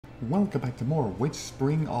Welcome back to more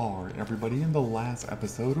WitchSpring R, everybody. In the last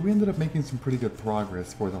episode, we ended up making some pretty good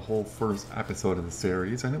progress for the whole first episode of the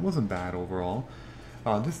series, and it wasn't bad overall.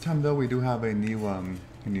 This time, though, we do have a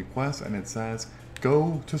new quest, and it says,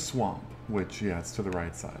 go to swamp, which, yeah, it's to the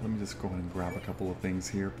right side. Let me just go ahead and grab a couple of things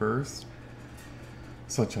here first,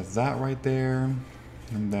 such as that right there,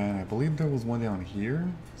 and then I believe there was one down here,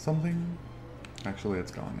 something. Actually,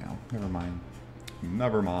 it's gone now. Never mind.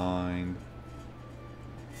 Never mind.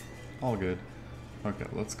 All good. Okay,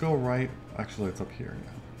 let's go right. Actually, it's up here.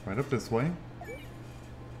 Yeah. Right up this way.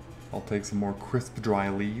 I'll take some more crisp, dry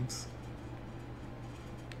leaves.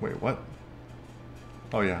 Wait, what?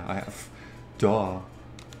 Oh yeah, I have. Duh.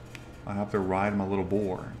 I have to ride my little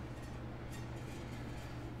boar.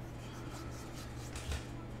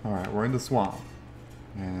 Alright, we're in the swamp.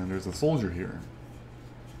 And there's a soldier here.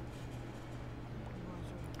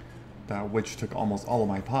 That witch took almost all of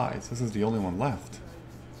my pies. This is the only one left.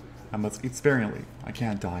 I must eat sparingly. I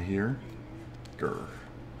can't die here. Grr.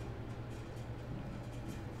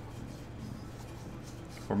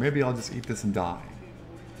 Or maybe I'll just eat this and die.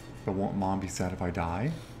 But won't Mom be sad if I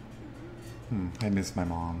die? I miss my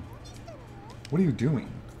mom. What are you doing?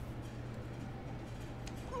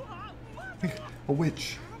 A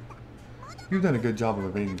witch. You've done a good job of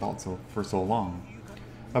evading vaults for so long.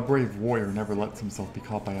 A brave warrior never lets himself be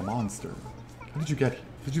caught by a monster. How did you get here?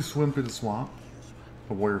 Did you swim through the swamp?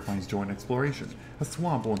 A warrior finds joy in exploration. A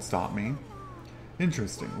swamp won't stop me.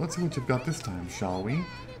 Interesting. Let's see what you've got this time, shall we?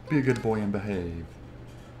 Be a good boy and behave.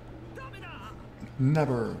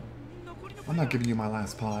 Never. I'm not giving you my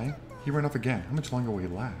last pie. He ran off again. How much longer will he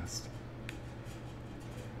last?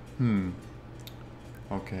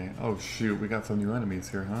 Okay. Oh shoot, we got some new enemies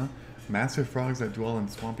here, huh? Master frogs that dwell in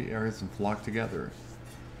swampy areas and flock together.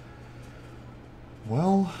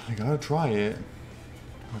 Well, I gotta try it.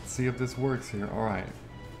 Let's see if this works here. Alright.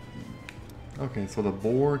 Okay, so the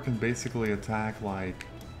boar can basically attack, like,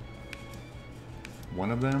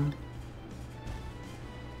 one of them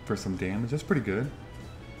for some damage. That's pretty good.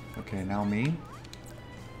 Okay, now me.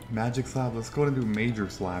 Magic slab. Let's go ahead and do major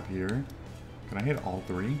slab here. Can I hit all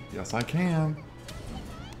three? Yes, I can.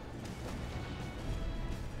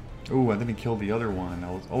 Ooh, I didn't kill the other one.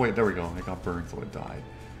 Oh wait, there we go. It got burned, so it died.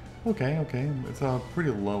 Okay, okay. It's a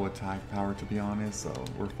pretty low attack power, to be honest, so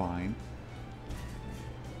we're fine.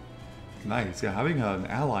 Nice. Yeah, having an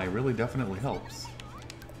ally really definitely helps.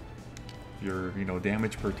 Your,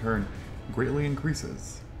 damage per turn greatly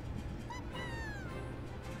increases.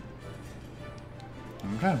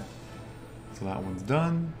 Okay. So that one's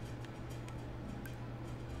done.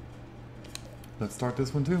 Let's start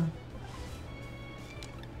this one too.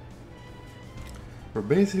 We're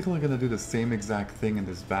basically going to do the same exact thing in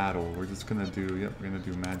this battle. We're just going to do, we're going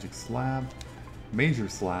to do magic slab, major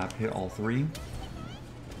slab, hit all three.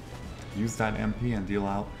 Use that MP and deal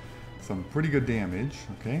out some pretty good damage.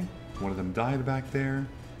 Okay, one of them died back there.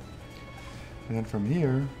 And then from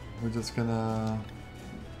here, we're just going to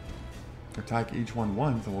attack each one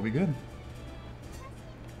once and we'll be good.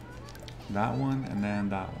 That one and then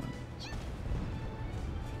that one.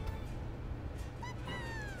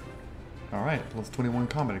 Alright, plus 21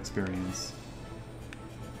 combat experience.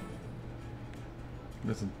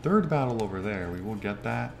 There's a third battle over there. We will get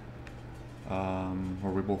that. Or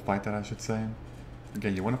we will fight that, I should say.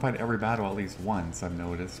 Again, you want to fight every battle at least once, I've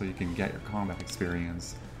noticed, so you can get your combat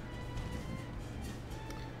experience.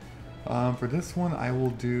 For this one, I will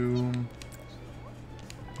do...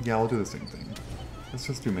 Yeah, I'll do the same thing. Let's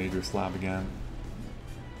just do major slab again.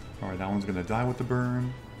 Alright, that one's going to die with the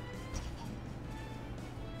burn.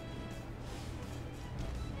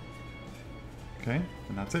 Okay,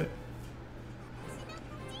 and that's it.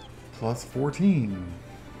 Plus 14.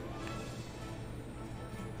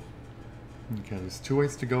 Okay, there's two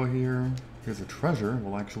ways to go here. Here's a treasure.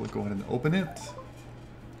 We'll actually go ahead and open it.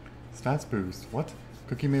 Stats boost. What?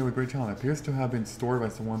 Cookie made with great talent. Appears to have been stored by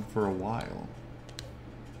someone for a while.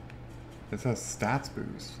 It says stats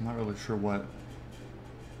boost. I'm not really sure what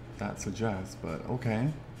that suggests, but okay.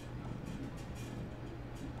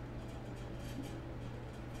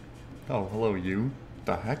 Oh, hello you.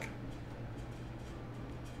 The heck?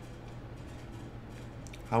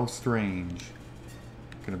 How strange.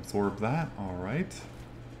 Can absorb that, alright.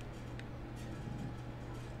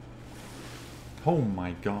 Oh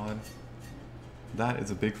my god. That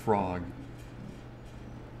is a big frog.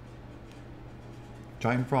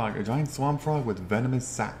 Giant frog. A giant swamp frog with venomous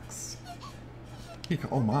sacs.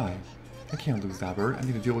 Oh my. I can't lose that bird. I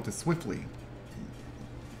need to deal with this swiftly.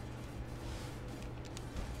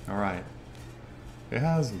 Alright. It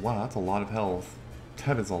has, wow, that's a lot of health.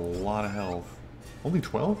 That is a lot of health. Only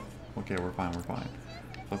 12? Okay, we're fine, we're fine.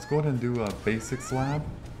 Let's go ahead and do a basic slab.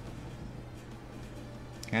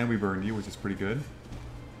 And we burned you, which is pretty good.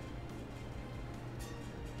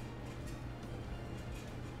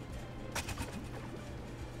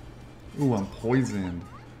 Ooh, I'm poisoned.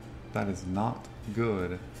 That is not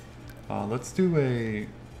good. Let's do a...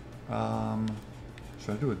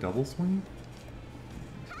 should I do a double swing?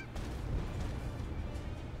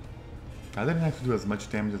 I didn't actually do as much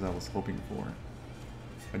damage as I was hoping for.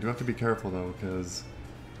 I do have to be careful though, because...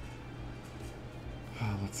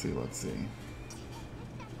 let's see.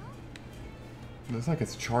 Looks like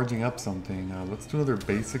it's charging up something. Let's do another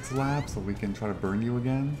basic slab so we can try to burn you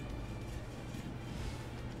again.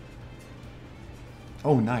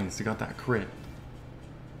 Oh, nice. You got that crit.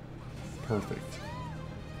 Perfect.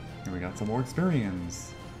 And we got some more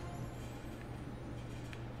experience.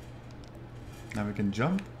 Now we can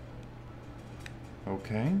jump.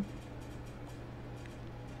 Okay.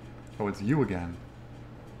 Oh, it's you again.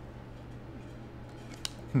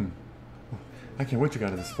 I can't wait to get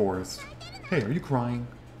out of this forest. Hey, are you crying?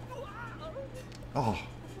 Oh.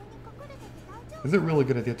 Is it really a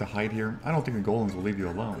good idea to hide here? I don't think the golems will leave you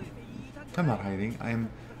alone. I'm not hiding. I'm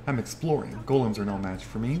exploring. Golems are no match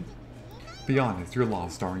for me. Be honest, you're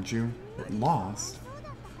lost, aren't you? Lost?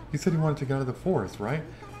 You said you wanted to get out of the forest, right?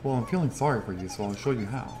 Well, I'm feeling sorry for you, so I'll show you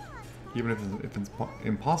how. Even if it's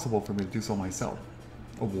impossible for me to do so myself.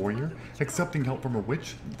 A warrior? Accepting help from a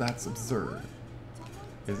witch? That's absurd.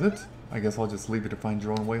 Is it? I guess I'll just leave you to find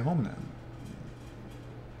your own way home then.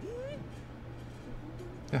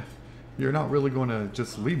 Yeah, you're not really going to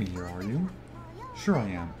just leave me here, are you? Sure I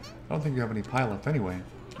am. I don't think you have any pie left anyway.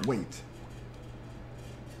 Wait.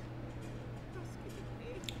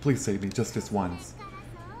 Please save me just this once.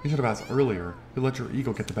 You should have asked earlier. You let your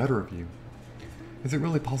ego get the better of you. Is it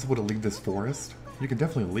really possible to leave this forest? You can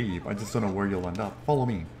definitely leave. I just don't know where you'll end up. Follow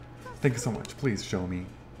me. Thank you so much. Please show me.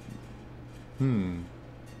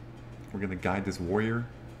 We're gonna guide this warrior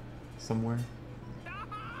somewhere.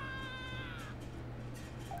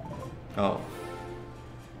 Oh.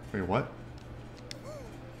 Wait, what?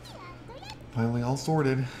 Finally all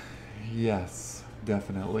sorted. Yes,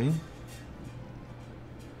 definitely.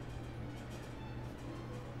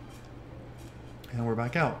 And we're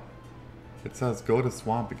back out. It says go to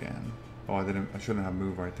swamp again. Oh, I shouldn't have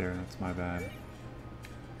moved right there. That's my bad.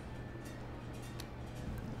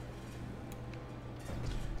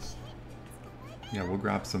 Yeah, we'll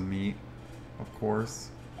grab some meat, of course.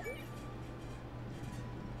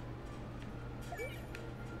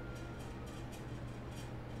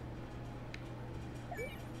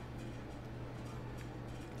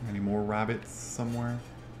 Any more rabbits somewhere?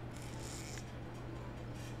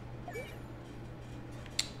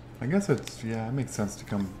 I guess it's, yeah, it makes sense to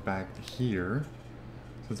come back here,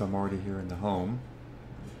 since I'm already here in the home.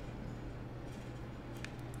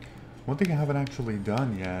 One thing I haven't actually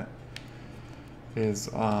done yet is,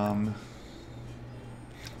 oh,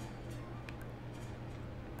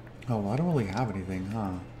 I don't really have anything,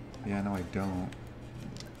 huh? Yeah, no I don't.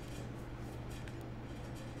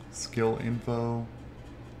 Skill info.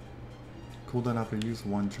 Cooldown after use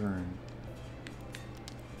 1 turn.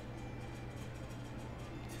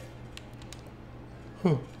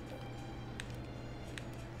 Huh.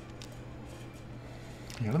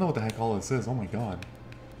 Yeah, I don't know what the heck all this is. Oh my god.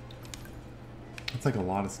 It's like a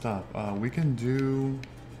lot of stuff. We can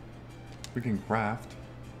craft.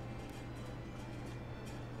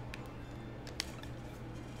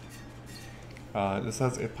 This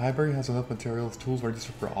says if Pieberry has enough materials, tools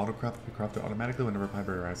registered for autocraft will be crafted automatically whenever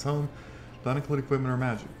Pieberry arrives home. Don't include equipment or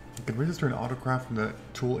magic. You can register an autocraft in the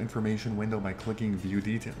tool information window by clicking view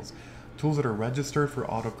details. Tools that are registered for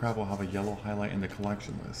autocraft will have a yellow highlight in the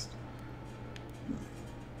collection list.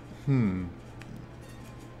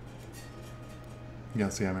 Yeah,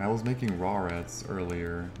 see, I mean, I was making raw reds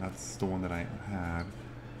earlier. That's the one that I had.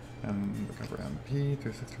 And recover MP,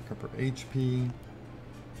 360 recover HP.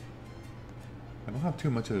 I don't have too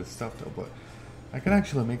much of this stuff though, but I can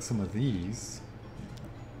actually make some of these.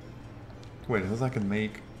 Wait, those I can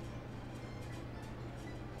make.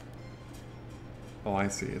 Oh, I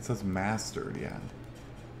see. It says mastered, yeah.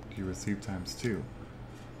 You receive ×2.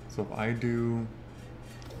 So if I do...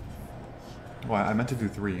 Oh, I meant to do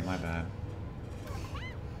 3, my bad.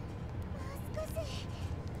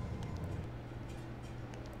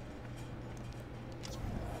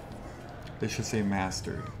 They should say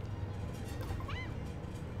mastered.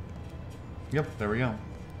 Yep, there we go.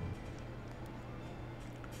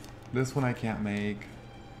 This one I can't make.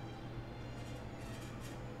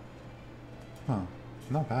 Huh,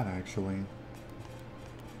 not bad actually.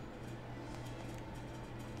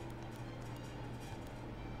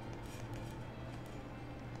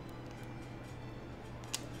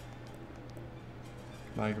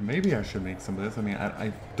 Like, maybe I should make some of this. I mean,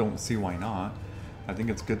 I don't see why not. I think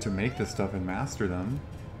it's good to make this stuff and master them.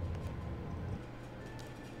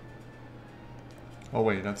 Oh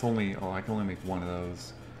wait, that's only... Oh, I can only make one of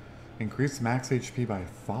those. Increase max HP by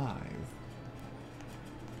 5.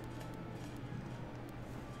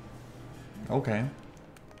 Okay.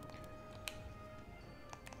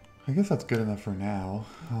 I guess that's good enough for now.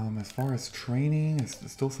 As far as training, it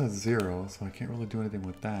still says 0, so I can't really do anything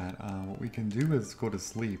with that. What we can do is go to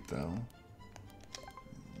sleep, though.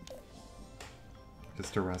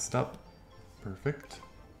 Just to rest up. Perfect.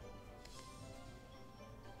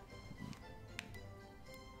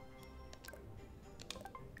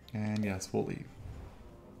 And yes, we'll leave.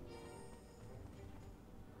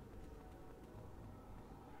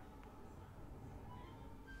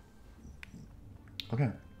 Okay.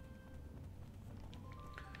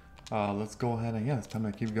 Let's go ahead and, yeah, it's time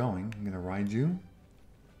to keep going. I'm gonna ride you.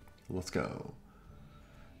 Let's go.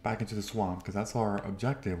 Back into the swamp, because that's our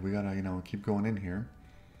objective. We gotta, you know, keep going in here.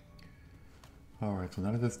 Alright, so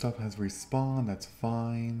none of this stuff has respawned. That's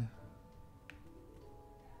fine.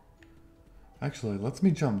 Actually, lets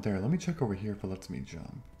me jump there. Let me check over here if it lets me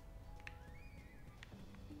jump.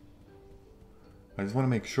 I just want to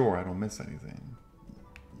make sure I don't miss anything.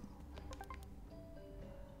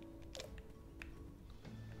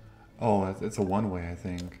 Oh, it's a one-way, I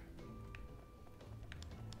think.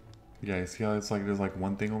 Yeah, you see how it's like there's like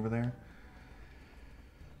one thing over there?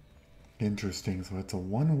 Interesting, so it's a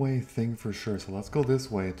one-way thing for sure. So let's go this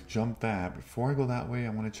way to jump that. Before I go that way, I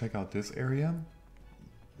want to check out this area.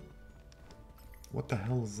 What the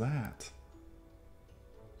hell is that?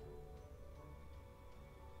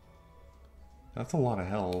 That's a lot of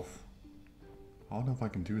health. I don't know if I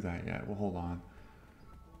can do that yet. Well, hold on.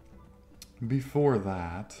 Before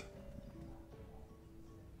that...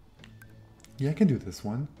 Yeah, I can do this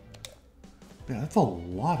one. Yeah, that's a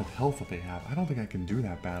lot of health that they have. I don't think I can do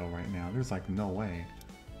that battle right now. There's like no way.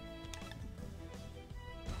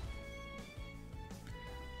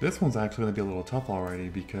 This one's actually going to be a little tough already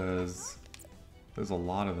because there's a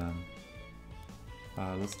lot of them.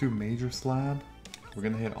 Let's do Major Slab. We're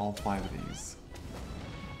going to hit all 5 of these.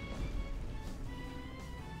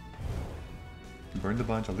 Burned a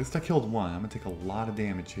bunch. At least I killed one. I'm going to take a lot of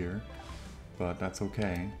damage here, but that's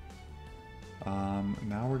okay.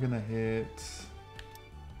 Now we're gonna hit...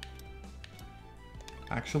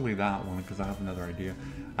 Actually that one, because I have another idea.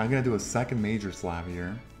 I'm gonna do a second Major Slab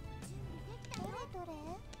here.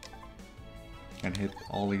 And hit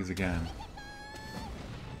all these again.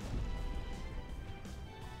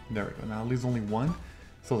 There we go. Now it leaves only one,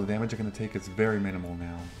 so the damage I'm gonna take is very minimal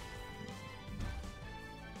now.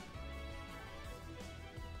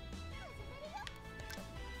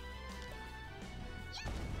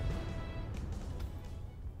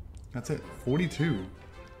 That's it, 42.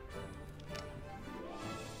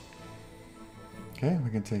 Okay, we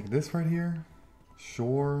can take this right here.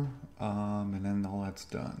 Sure, and then all that's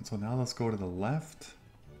done. So now let's go to the left.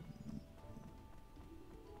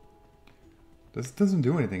 This doesn't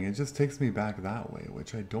do anything, it just takes me back that way,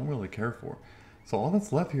 which I don't really care for. So all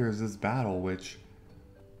that's left here is this battle, which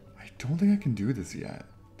I don't think I can do this yet.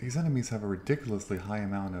 These enemies have a ridiculously high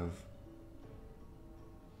amount of...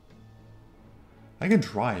 I can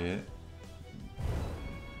try it.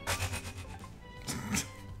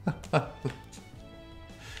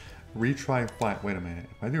 Retry fight. Wait a minute.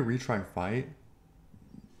 If I do retry fight...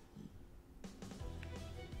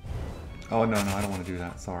 Oh, no, I don't want to do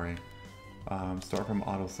that. Sorry. Start from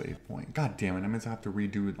autosave point. God damn it. I meant to have to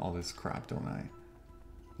redo all this crap, don't I?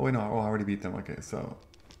 Oh, wait, no. Oh, I already beat them. Okay, so...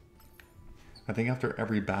 I think after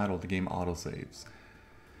every battle, the game autosaves.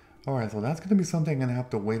 Alright, so that's going to be something I'm going to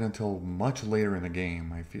have to wait until much later in the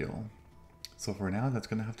game, I feel. So for now, that's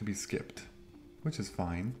going to have to be skipped. Which is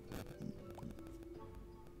fine.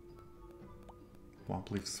 Swamp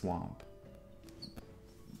Leaf Swamp.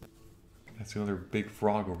 That's the other big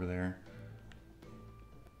frog over there.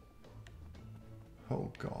 Oh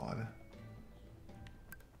god.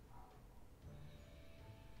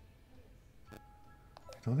 I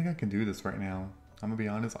don't think I can do this right now. I'm gonna be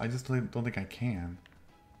honest, I just don't think I can.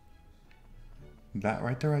 That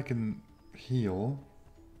right there I can heal.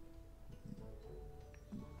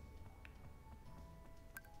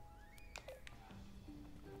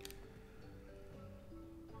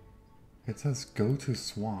 It says go to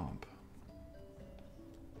swamp.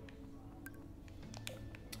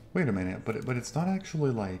 Wait a minute, but it's not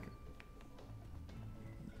actually like...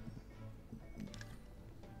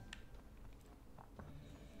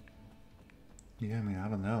 Yeah, I mean, I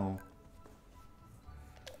don't know.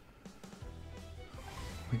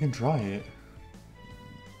 We can try it.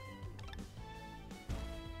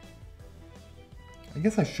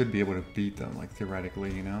 guess I should be able to beat them, like,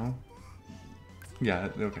 theoretically, you know? Yeah,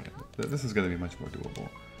 okay. This is going to be much more doable.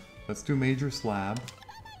 Let's do major slab.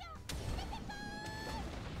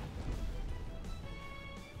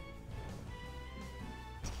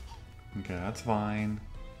 Okay, that's fine.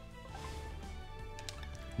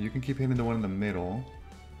 You can keep hitting the one in the middle.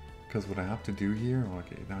 Because what I have to do here...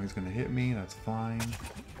 Okay, now he's going to hit me. That's fine.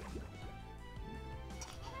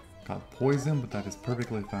 Got poison, but that is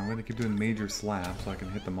perfectly fine. I'm going to keep doing major slabs so I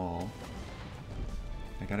can hit them all.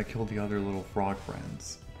 I gotta kill the other little frog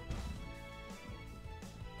friends.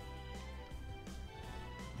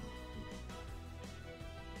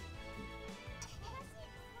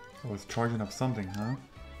 Oh, it's charging up something, huh?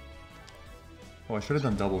 Oh, I should have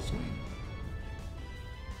done double swing.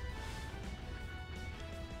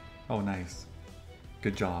 Oh, nice.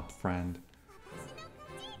 Good job, friend.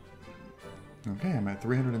 Okay, I'm at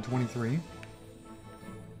 323.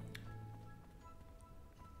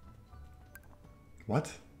 What?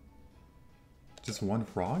 Just one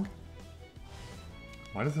frog?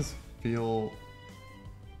 Why does this feel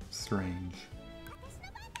strange?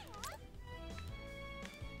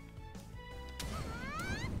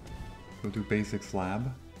 We'll do basic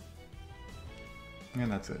slab. And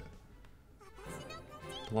that's it.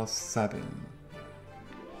 +7.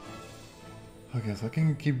 Okay, so I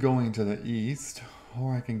can keep going to the east,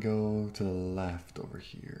 or I can go to the left over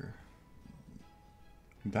here.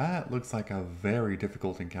 That looks like a very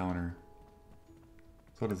difficult encounter.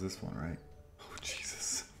 So what is this one, right? Oh,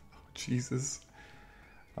 Jesus. Oh, Jesus.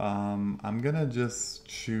 I'm gonna just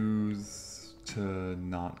choose to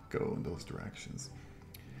not go in those directions.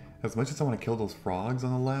 As much as I want to kill those frogs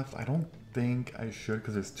on the left, I don't think I should,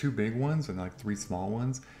 because there's 2 big ones and like 3 small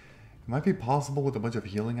ones. It might be possible with a bunch of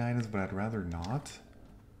healing items, but I'd rather not.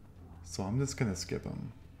 So I'm just gonna skip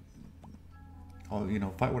them. I'll, you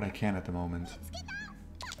know, fight what I can at the moment.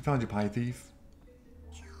 I found you, Pie Thief.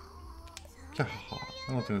 I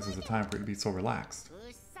don't think this is the time for you to be so relaxed.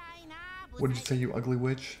 What did you say, you ugly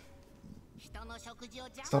witch?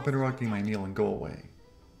 Stop interrupting my meal and go away.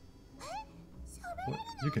 What?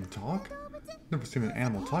 You can talk? Never seen an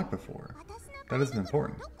animal talk before. That isn't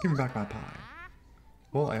important. Give me back my pie.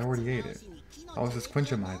 Well, I already ate it. I was just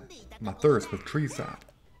quenching my thirst with tree sap.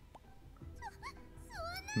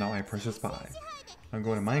 Now my precious pie. I'm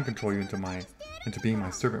going to mind control you into being my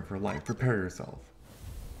servant for life. Prepare yourself.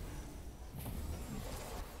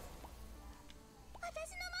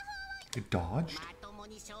 It dodged?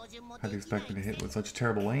 How do you expect me to hit with such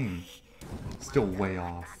terrible aim? Still way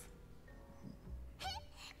off.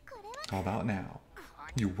 How about now,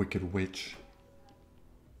 you wicked witch?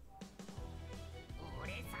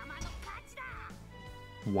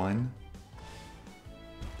 One.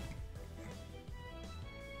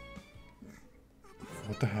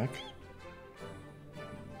 What the heck?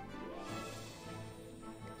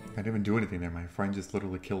 I didn't even do anything there. My friend just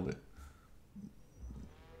literally killed it.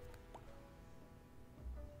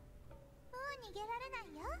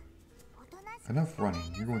 Enough running.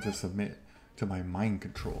 You're going to submit to my mind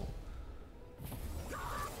control.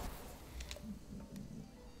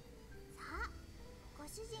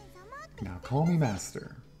 Now call me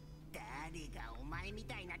master.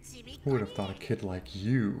 Who would have thought a kid like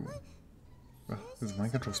you? Is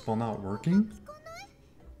mind control spell not working?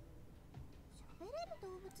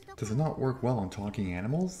 Does it not work well on talking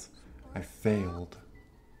animals? I failed.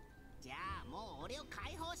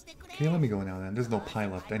 Okay, let me go now then. There's no pie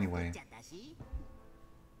left anyway.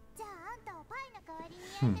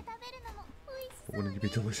 Wouldn't it be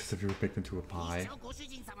delicious if you were baked into a pie?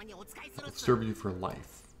 I'll serve you for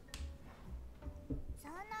life.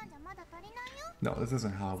 No, this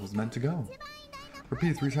isn't how it was meant to go.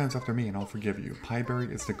 Repeat 3 times after me and I'll forgive you.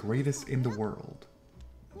 Pieberry is the greatest in the world.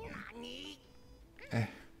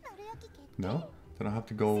 No? Then I'll have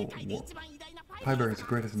to go... Pieberry is the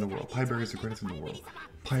greatest in the world. Pieberry is the greatest in the world.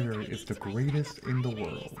 Pieberry is the greatest in the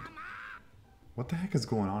world. What the heck is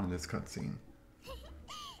going on in this cutscene?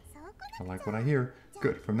 I like what I hear.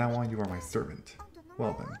 Good. From now on, you are my servant.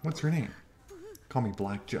 Well then, what's your name? Call me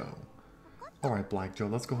Black Joe. Alright, Black Joe,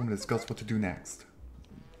 let's go home and discuss what to do next.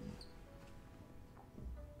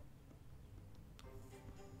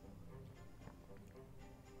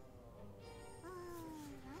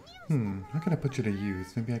 How can I put you to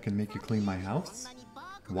use? Maybe I can make you clean my house?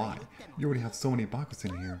 Why? You already have so many Bakus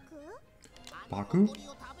in here. Baku?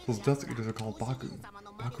 Those dust eaters are called Baku.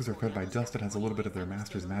 Bakus are fed by dust that has a little bit of their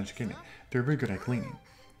master's magic in it. They're very good at cleaning.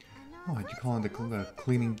 Oh, you call in the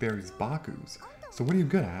cleaning berries Bakus. So what are you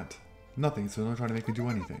good at? Nothing, so don't try to make me do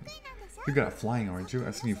anything. You're good at flying, aren't you?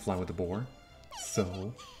 I've seen you fly with the boar.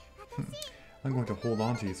 So? I'm going to hold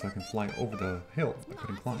on to you so I can fly over the hill I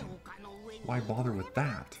couldn't climb. Why bother with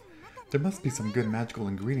that? There must be some good magical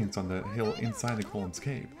ingredients on the hill inside the golem's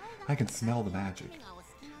cave. I can smell the magic.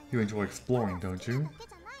 You enjoy exploring, don't you?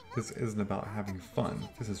 This isn't about having fun.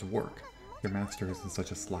 This is work. Your master isn't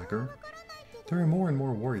such a slacker. There are more and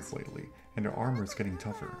more worries lately, and their armor is getting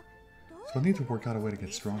tougher. So I need to work out a way to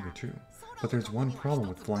get stronger too. But there's one problem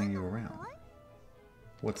with flying you around.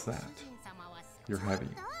 What's that? You're heavy.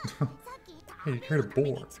 Hey, you carried a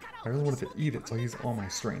boar. I really wanted to eat it, so I used all my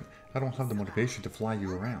strength. I don't have the motivation to fly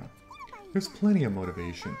you around. There's plenty of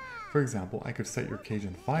motivation. For example, I could set your cage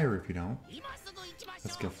on fire if you don't.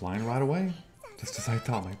 Let's get flying right away. Just as I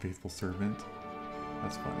thought, my faithful servant.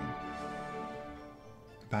 That's funny.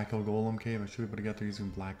 Backhill Golem Cave. I should be able to get there using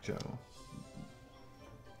Black Joe.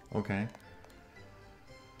 Okay.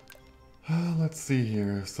 Let's see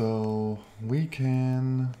here. So we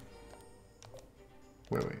can...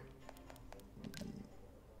 Wait.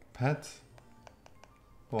 Pet?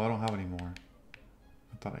 Oh, I don't have any more.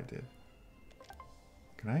 I thought I did.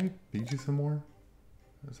 Can I feed you some more?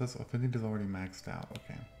 It says affinity is already maxed out.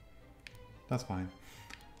 Okay. That's fine.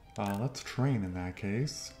 Let's train in that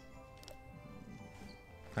case.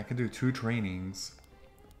 I can do 2 trainings.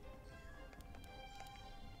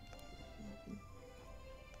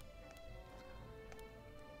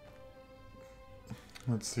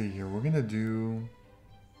 Let's see here. We're gonna do...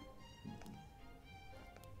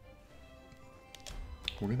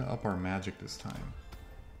 We're gonna up our magic this time.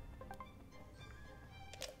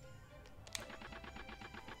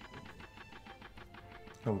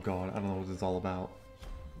 Oh god, I don't know what this is all about.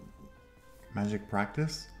 Magic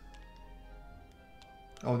practice?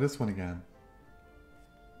 Oh, this one again.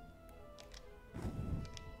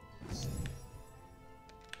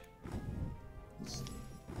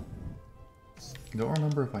 I don't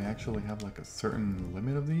remember if I actually have like a certain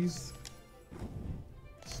limit of these.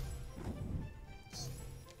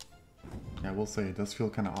 Yeah, I will say it does feel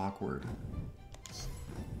kind of awkward.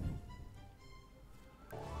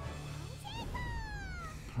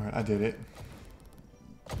 Alright, I did it.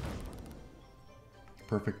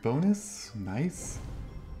 Perfect bonus. Nice.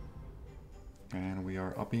 And we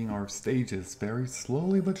are upping our stages very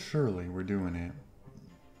slowly but surely. We're doing it.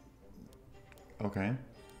 Okay.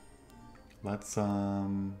 Let's, yeah,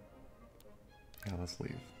 let's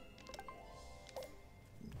leave.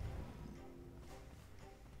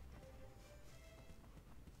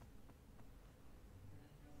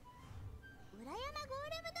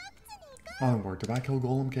 Onward to Backhill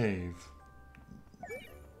Golem Cave.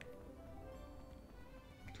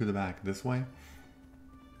 To the back, this way?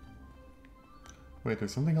 Wait,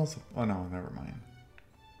 there's something else? Oh no, never mind.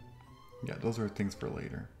 Yeah, those are things for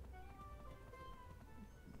later.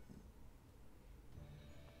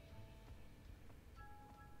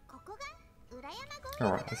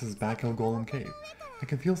 Alright, this is Backhill Golem Cave. I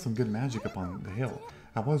can feel some good magic up on the hill.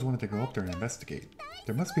 I've always wanted to go up there and investigate.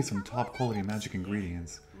 There must be some top quality magic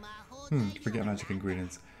ingredients. Forget magic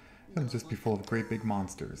ingredients. It'll just be full of great big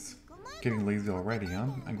monsters. Getting lazy already, huh?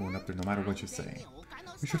 I'm going up there no matter what you say.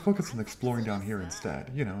 We should focus on exploring down here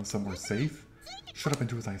instead. You know, somewhere safe. Shut up and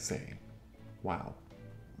do as I say. Wow.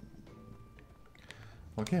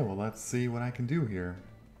 Okay, well let's see what I can do here.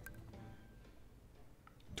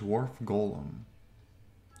 Dwarf Golem.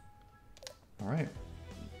 Alright.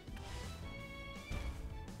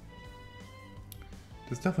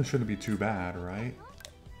 This definitely shouldn't be too bad, right?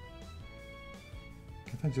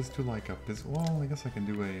 Can't I just do like a well, I guess I can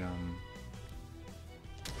do a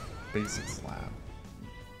basic slab.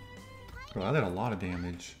 Oh, that did a lot of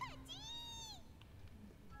damage.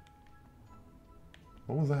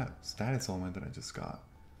 What was that status element that I just got?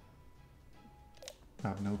 I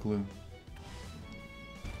have no clue.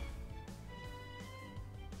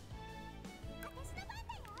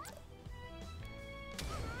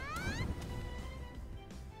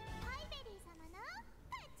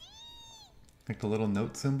 Like the little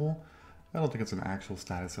note symbol? I don't think it's an actual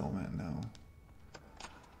status element, no.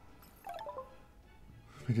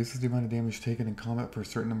 Reduces the amount of damage taken in combat for a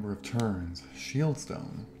certain number of turns. Shield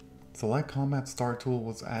Stone. Select Combat Start tool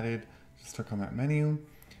was added to start combat menu.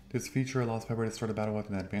 This feature allows Pepper to start a battle with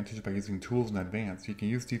an advantage by using tools in advance. You can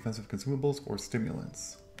use defensive consumables or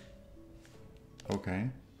stimulants. Okay.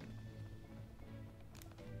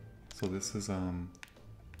 So this is I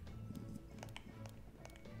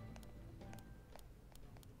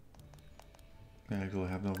actually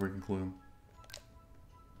have no freaking clue.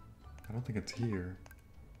 I don't think it's here.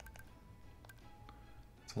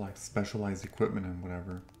 It's like specialized equipment and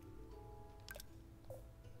whatever.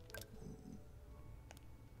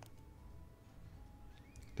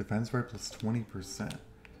 Defense rate plus 20%.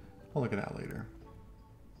 I'll look at that later.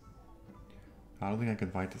 I don't think I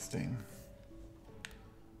could fight this thing.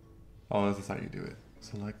 Oh, this is how you do it.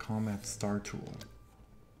 Select combat star tool.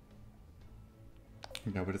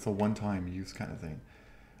 Yeah, but it's a one-time use kind of thing.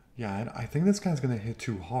 Yeah, I think this guy's gonna hit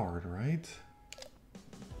too hard, right?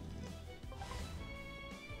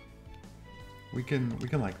 We can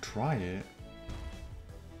like try it.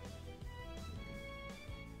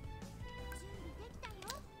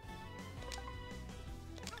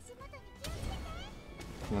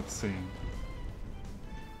 Let's see.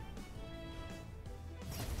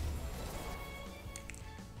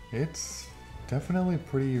 It's definitely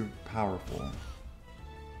pretty powerful.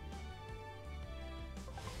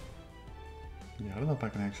 Yeah, I don't know if I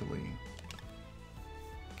can actually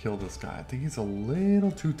kill this guy. I think he's a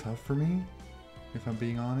little too tough for me, if I'm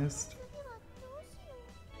being honest.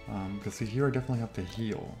 Because see, here I definitely have to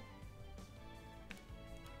heal.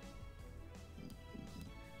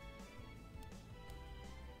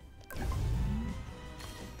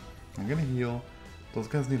 I'm gonna heal. Those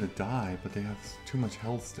guys need to die, but they have too much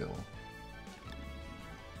health still.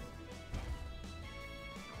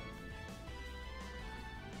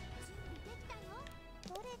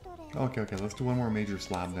 Okay, let's do one more major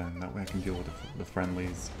slab then. That way I can deal with the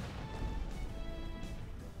friendlies.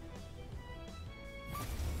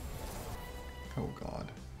 Oh god.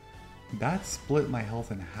 That split my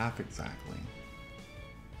health in half exactly.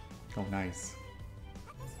 Oh, nice.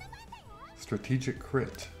 Strategic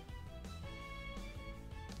crit.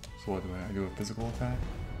 So what do I do? A physical attack?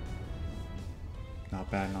 Not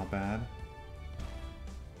bad, not bad.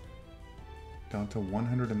 Down to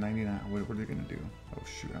 199. What are they gonna do? Oh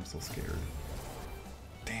shoot, I'm so scared.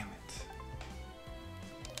 Damn it.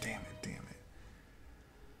 Damn it, damn it.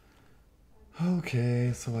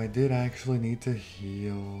 Okay, so I did actually need to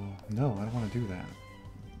heal. No, I don't want to do that.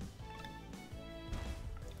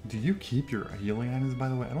 Do you keep your healing items, by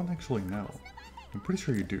the way? I don't actually know. I'm pretty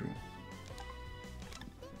sure you do.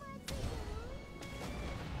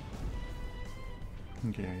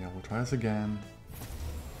 Okay, yeah, we'll try this again.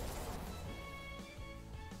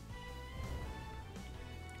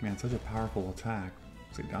 Man, such a powerful attack.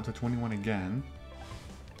 See, down to 21 again.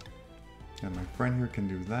 And my friend here can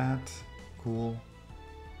do that. Cool.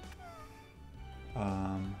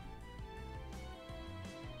 Yeah,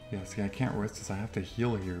 see, I can't risk this. I have to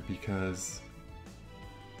heal here because...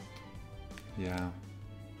 Yeah.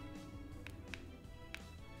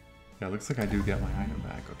 Yeah, it looks like I do get my item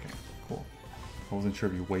back. Okay, cool. I wasn't sure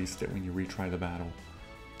if you waste it when you retry the battle.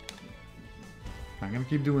 I'm gonna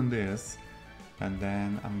keep doing this, and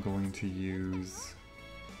then I'm going to use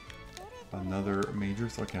another major.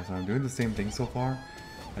 Okay, so I'm doing the same thing so far.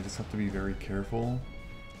 I just have to be very careful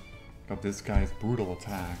of this guy's brutal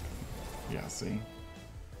attack. Yeah, see?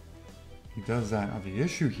 He does that. Now the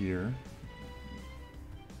issue here,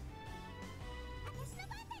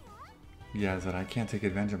 yeah, is that I can't take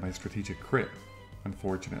advantage of my strategic crit,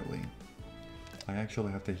 unfortunately. I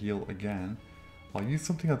actually have to heal again. I'll use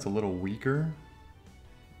something that's a little weaker.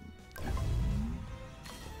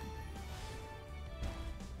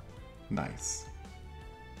 Nice.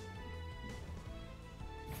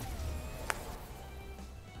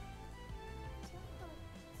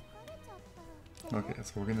 Okay,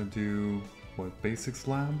 so we're gonna do, what, basic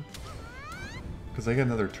slab? Because I get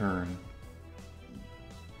another turn.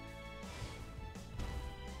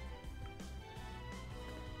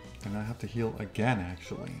 And I have to heal again,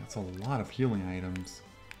 actually. That's a lot of healing items.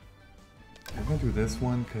 I'm gonna do this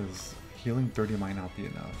one, because healing 30 might not be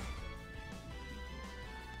enough.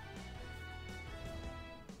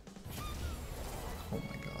 Oh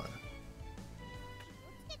my god.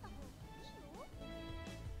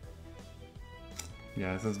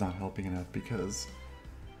 Yeah, this is not helping enough because...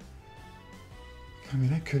 I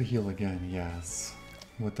mean, I could heal again, yes.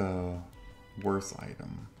 With a worse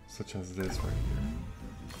item, such as this right here.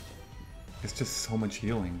 It's just so much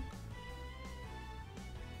healing.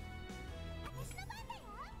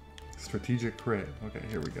 Strategic crit. Okay,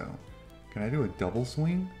 here we go. Can I do a double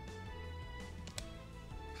swing?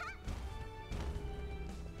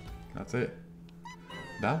 That's it.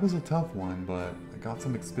 That was a tough one, but I got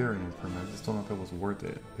some experience from it. I just don't know if it was worth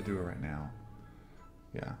it to do it right now.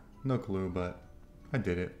 Yeah, no clue, but I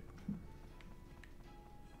did it.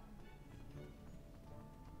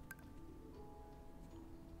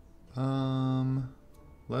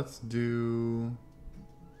 Let's do...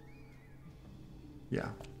 Yeah,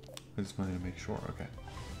 I just wanted to make sure, okay.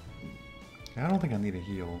 I don't think I need a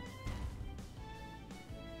heal.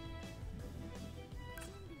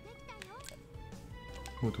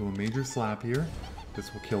 We'll do a major slap here.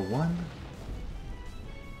 This will kill one.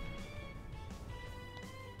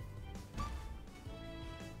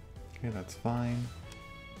 Okay, that's fine.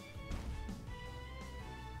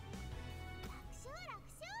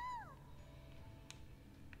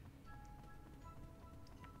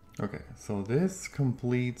 Okay, so this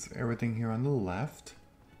completes everything here on the left.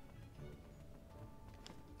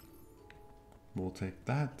 We'll take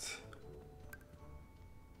that.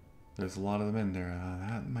 There's a lot of them in there.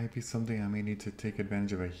 That might be something I may need to take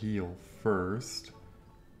advantage of a heal first.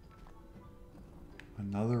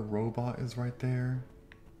 Another robot is right there.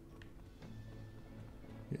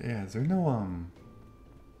 Yeah, is there no,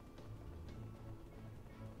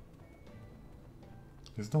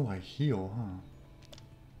 there's no, like, heal, huh?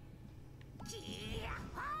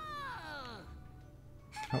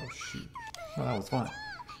 Oh, shoot. Well, that was fun.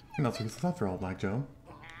 You're not so good after all, Black Joe.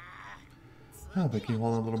 Oh, but can you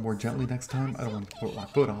hold on a little more gently next time? I don't want to put my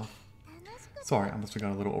foot off. Sorry, I must have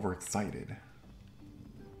got a little overexcited.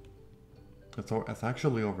 It's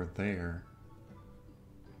actually over there.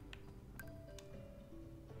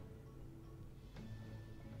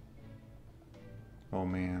 Oh,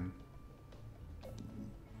 man.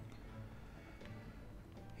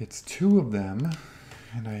 It's 2 of them,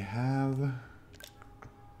 and I have...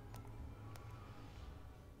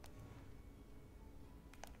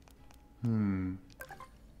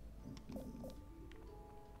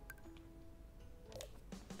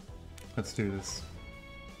 Let's do this.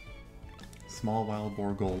 Small wild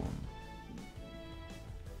boar golem.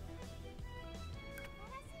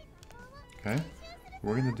 Okay.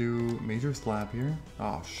 We're gonna do major slap here.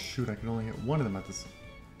 Oh shoot, I can only hit one of them at this.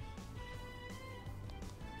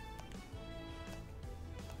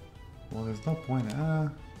 Well, there's no point. I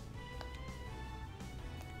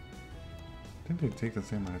think they take the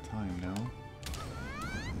same amount of time, no?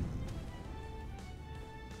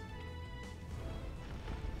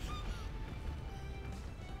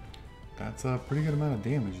 That's a pretty good amount of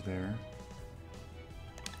damage there.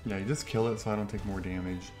 Yeah, you just kill it so I don't take more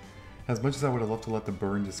damage. As much as I would have loved to let the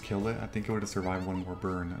burn just kill it, I think it would have survived one more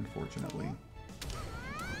burn, unfortunately.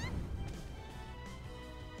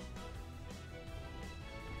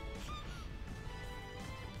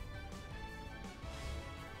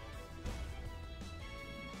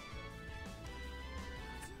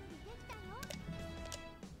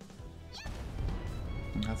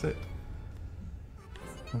 And that's it.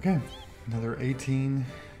 Okay, another 18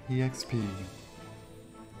 EXP.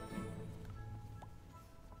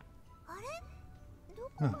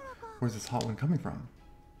 Huh, where's this hot one coming from?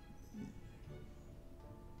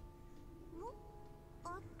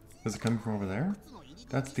 Is it coming from over there?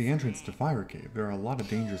 That's the entrance to Fire Cave. There are a lot of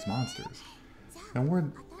dangerous monsters. And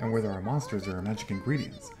where there are monsters, there are magic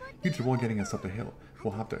ingredients. Huge trouble getting us up the hill.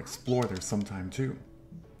 We'll have to explore there sometime too.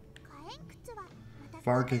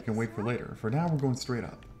 Fire Cave can wait for later. For now, we're going straight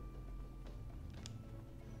up.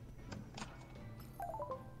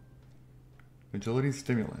 Agility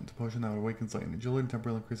stimulant. Potion that awakens lightning. Agility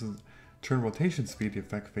temporarily increases turn rotation speed. The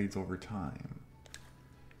effect fades over time.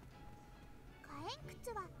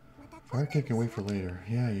 Fire Cave can wait for later.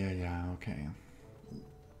 Yeah, okay.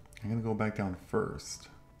 I'm gonna go back down first.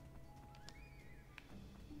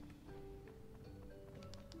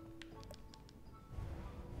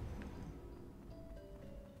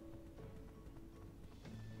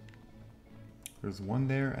 There's one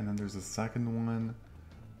there, and then there's a second one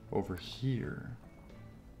over here.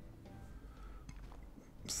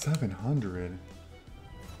 700?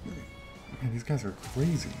 Man, these guys are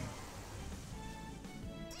crazy.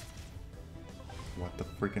 What the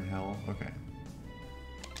freaking hell? Okay.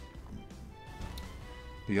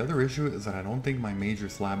 The other issue is that I don't think my major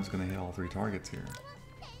slab is going to hit all 3 targets here.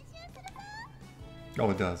 Oh,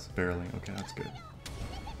 it does. Barely. Okay, that's good.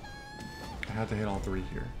 I had to hit all 3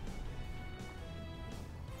 here.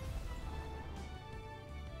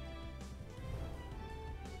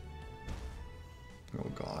 Oh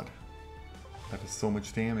god. That is so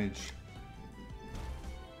much damage.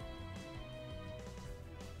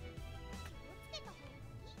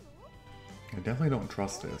 I definitely don't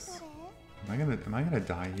trust this. Am I gonna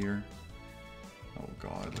die here? Oh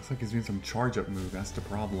god, looks like he's doing some charge up move, that's the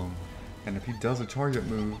problem. And if he does a charge up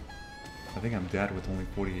move, I think I'm dead with only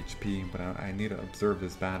 40 HP, but I need to observe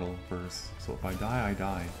this battle first. So if I die, I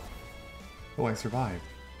die. Oh, I survived.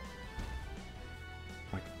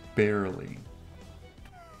 Like, barely.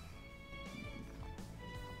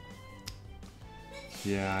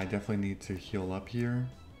 Yeah, I definitely need to heal up here.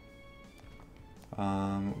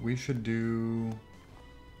 We should do...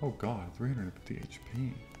 Oh god, 350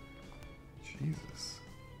 HP. Jesus.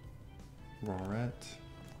 Rarette.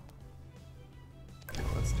 Okay,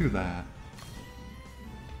 let's do that.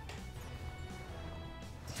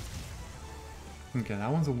 Okay,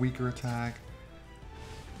 that one's a weaker attack.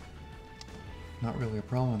 Not really a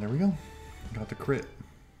problem. There we go. Got the crit.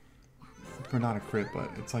 Or not a crit, but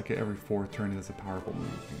it's like every 4th turn is a powerful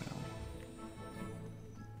move, you know.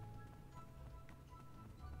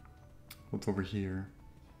 What's over here?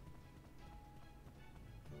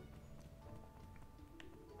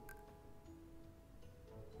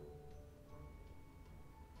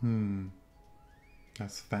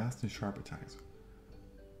 That's fast and sharp attacks.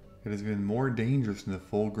 It is even more dangerous than the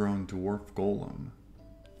full-grown dwarf golem.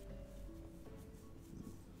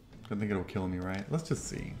 I think it'll kill me, right? Let's just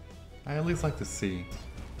see. I at least like to see.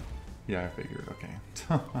 Yeah, I figured. Okay.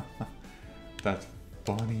 That's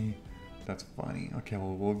funny. That's funny. Okay,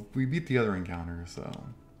 well, we beat the other encounter, so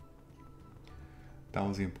that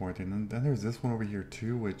was the important. And then there's this one over here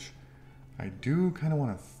too, which I do kind of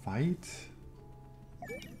want to fight.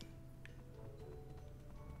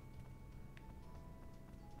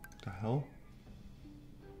 The hell?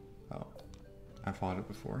 Oh, I fought it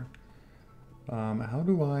before. How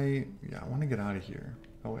do I... Yeah, I want to get out of here.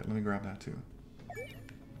 Oh wait, let me grab that too.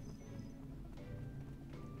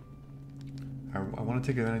 I want to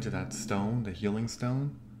take advantage of that stone, the healing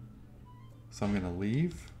stone. So I'm going to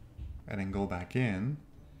leave and then go back in.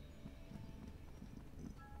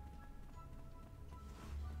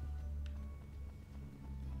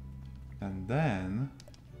 And then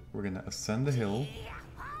we're going to ascend the hill.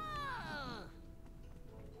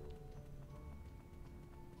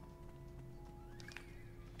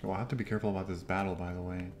 Oh, I have to be careful about this battle, by the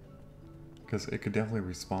way. Because it could definitely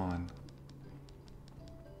respawn.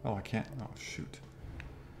 Oh, I can't. Oh, shoot.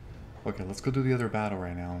 Okay, let's go do the other battle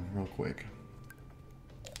right now, real quick.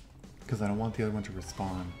 Because I don't want the other one to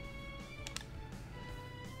respawn.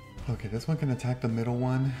 Okay, this one can attack the middle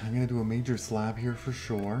one. I'm going to do a major slab here for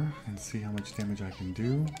sure. And see how much damage I can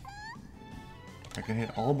do. I can hit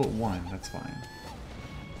all but one, that's fine.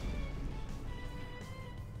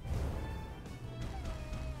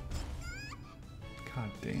 God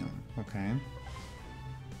damn. Okay.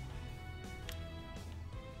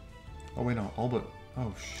 Oh wait, no, all but...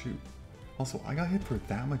 Oh shoot. Also, I got hit for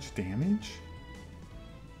that much damage?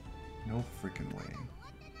 No freaking way.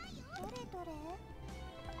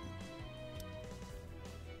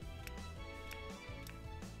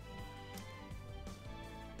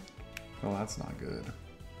 Oh, that's not good.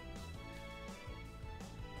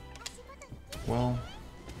 Well...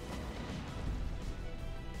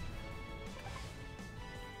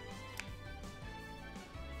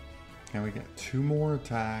 Can we get 2 more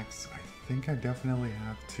attacks? I think I definitely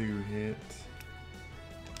have to hit...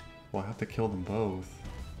 Well, I have to kill them both.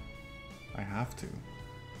 I have to.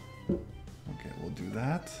 Okay, we'll do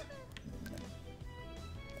that.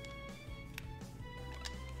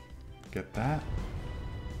 Get that.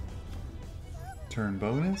 Turn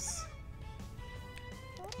bonus.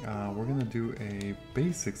 We're gonna do a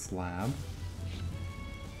basic slab.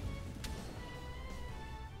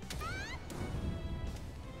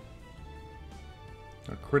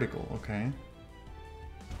 A critical, okay.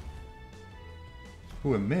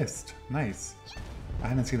 Ooh, a missed. Nice. I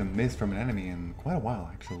haven't seen a miss from an enemy in quite a while,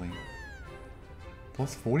 actually.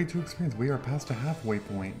 Plus 42 experience. We are past a halfway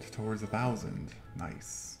point towards 1,000.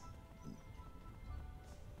 Nice.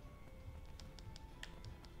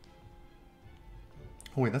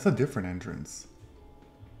 Oh wait, that's a different entrance.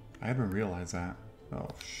 I didn't realize that. Oh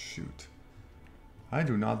shoot. I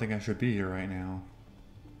do not think I should be here right now.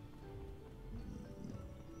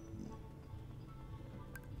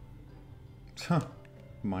 Huh.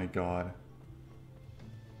 My god.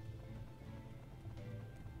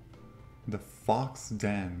 The Fox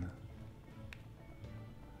Den.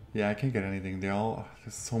 Yeah, I can't get anything. There's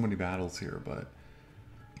so many battles here, but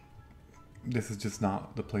this is just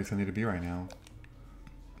not the place I need to be right now.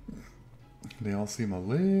 They all seem a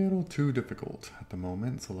little too difficult at the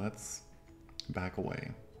moment, so let's back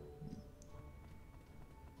away.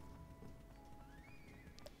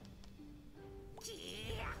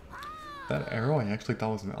 That arrow I actually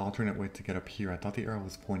thought was an alternate way to get up here. I thought the arrow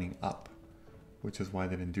was pointing up, which is why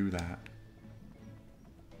they didn't do that.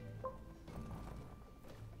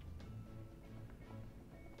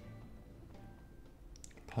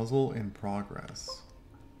 Puzzle in progress.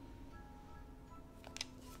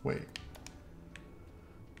 Wait.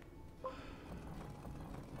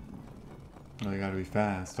 Oh, you gotta be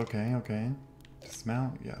fast. Okay, okay.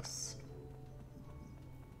 Dismount, yes.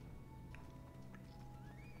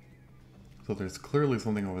 So there's clearly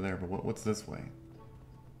something over there, but what's this way?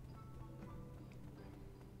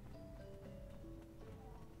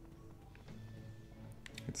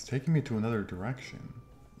 It's taking me to another direction.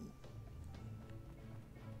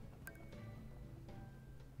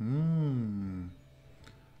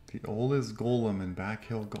 The oldest golem in Back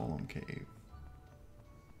Hill Golem Cave.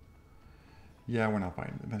 Yeah, we're not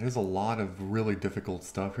fighting them. There's a lot of really difficult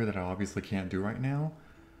stuff here that I obviously can't do right now.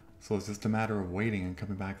 So it's just a matter of waiting and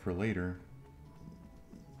coming back for later.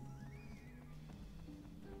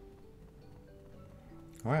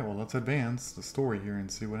 Alright, well let's advance the story here and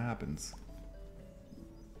see what happens.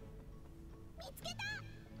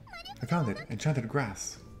 I found it! Enchanted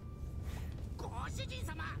grass!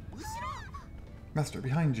 Master,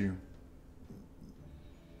 behind you!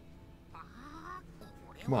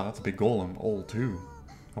 Wow, that's a big golem. Old, too.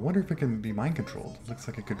 I wonder if it can be mind controlled. Looks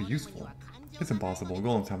like it could be useful. It's impossible.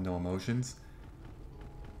 Golems have no emotions.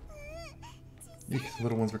 Eek, the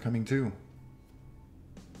little ones were coming too.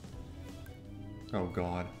 Oh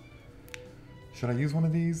god. Should I use one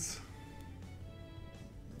of these?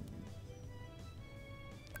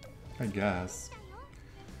 I guess.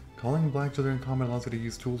 Calling Black Joe during combat allows you to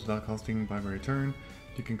use tools without costing primary turn.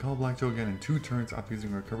 You can call Black Joe again in 2 turns after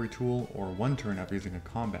using a recovery tool, or 1 turn after using a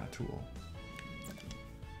combat tool.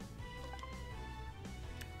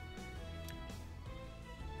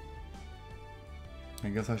 I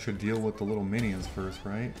guess I should deal with the little minions first,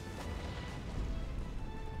 right?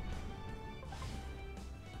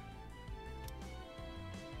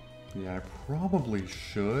 Yeah, I probably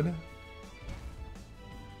should.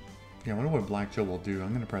 Yeah, I wonder what Black Joe will do. I'm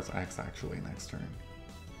going to press X actually next turn.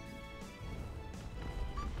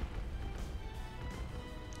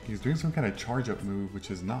 He's doing some kind of charge-up move, which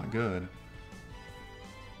is not good.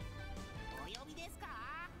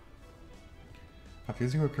 After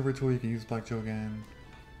using a recovery tool, you can use Black Joe again.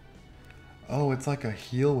 Oh, it's like a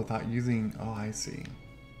heal without using... Oh, I see.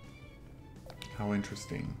 How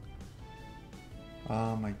interesting.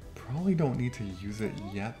 I probably don't need to use it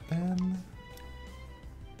yet then.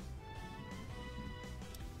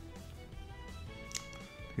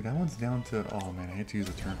 Dude, that one's down to... Oh man, I hate to use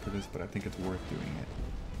a turn for this, but I think it's worth doing it.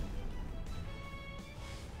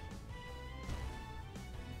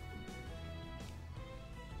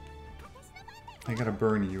 I gotta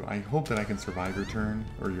burn you. I hope that I can survive your turn,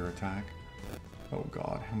 or your attack. Oh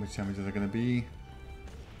god, how much damage is it gonna be?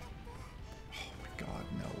 Oh my god,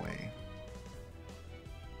 no way.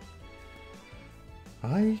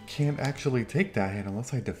 I can't actually take that hit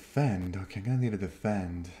unless I defend. Okay, I'm gonna need to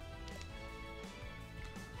defend.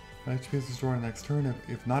 HP is destroyed on the next turn.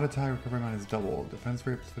 If not attack, recovery amount is doubled. Defense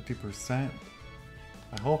rate is 50%.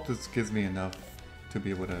 I hope this gives me enough to be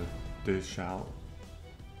able to dish out.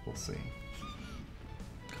 We'll see.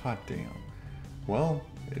 God damn. Well,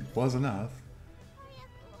 it was enough.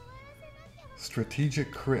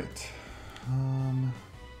 Strategic crit.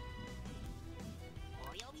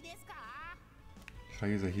 Should I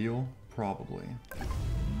use a heal? Probably.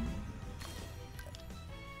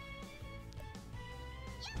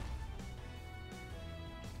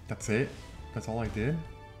 That's it? That's all I did?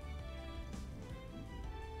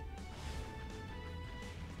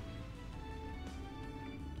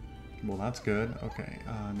 Well, that's good. Okay,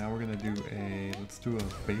 now we're gonna do a... Let's do a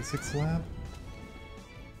basic slap.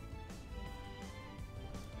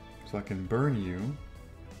 So I can burn you.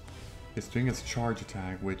 It's doing its charge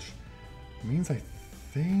attack, which means I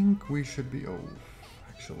think we should be... Oh,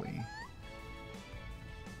 actually...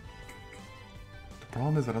 The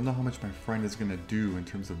problem is I don't know how much my friend is gonna do in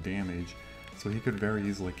terms of damage, so he could very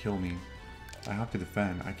easily kill me. I have to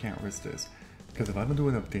defend. I can't risk this. Because if I don't do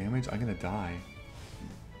enough damage, I'm gonna die.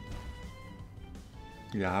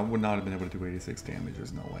 Yeah, I would not have been able to do 86 damage.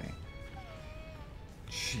 There's no way.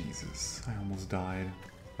 Jesus, I almost died.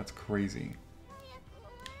 That's crazy.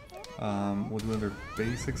 We'll do another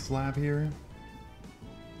basic slap here.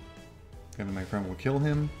 And then my friend will kill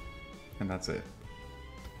him. And that's it.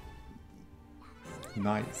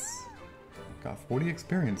 Nice. Got 40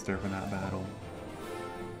 experience there for that battle.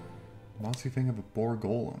 Mossy thing of a boar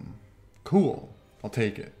golem. Cool. I'll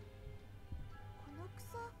take it.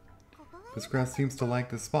 This grass seems to like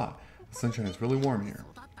this spot. The sunshine is really warm here.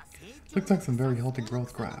 Looks like some very healthy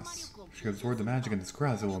growth grass. If you absorb the magic in this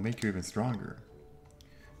grass, it will make you even stronger.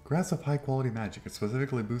 Grass of high quality magic. It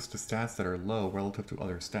specifically boosts the stats that are low relative to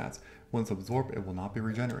other stats. Once absorbed, it will not be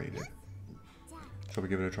regenerated. Shall we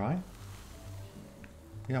give it a try?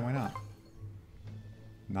 Yeah, why not?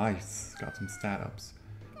 Nice. Got some stat ups.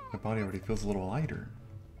 My body already feels a little lighter.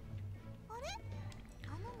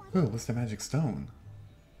 Oh, what's the magic stone?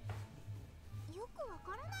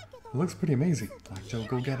 It looks pretty amazing. Black Joe,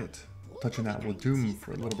 go get it. Touching that will doom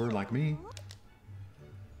for a little bird like me.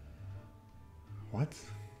 What?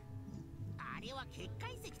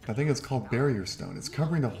 I think it's called Barrier Stone. It's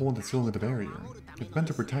covering the hole in the ceiling of the barrier. It's meant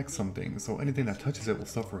to protect something, so anything that touches it will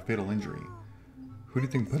suffer a fatal injury. Who do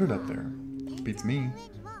you think put it up there? Beats me.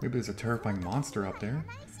 Maybe there's a terrifying monster up there.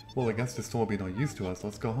 Well, I guess this stone will be no use to us.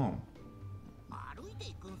 Let's go home.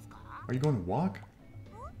 Are you going to walk?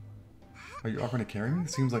 Are you offering to carry me?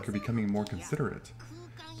 Seems like you're becoming more considerate.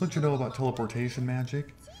 Don't you know about teleportation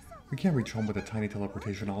magic? We can't reach home with a tiny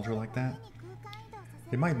teleportation altar like that.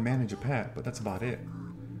 It might manage a pet, but that's about it.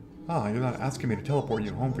 Ah, you're not asking me to teleport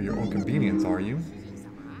you home for your own convenience, are you?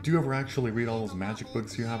 Do you ever actually read all those magic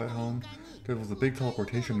books you have at home? There was a big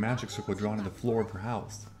teleportation magic circle drawn in the floor of your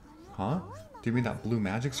house. Huh? Do you mean that blue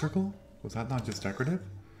magic circle? Was that not just decorative?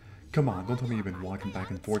 Come on, don't tell me you've been walking back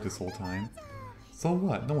and forth this whole time. So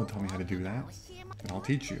what? No one taught me how to do that. And I'll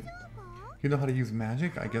teach you. You know how to use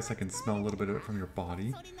magic? I guess I can smell a little bit of it from your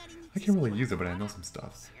body. I can't really use it, but I know some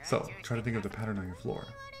stuff. So, try to think of the pattern on your floor.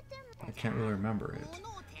 I can't really remember it.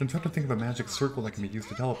 Then try to think of a magic circle that can be used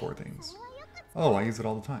to teleport things. Oh, I use it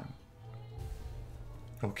all the time.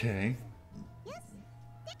 Okay.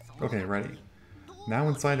 Okay, ready. Now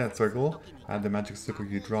inside that circle, add the magic circle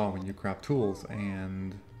you draw when you grab tools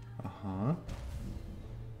and...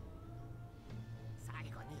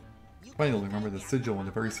 Finally, remember the sigil in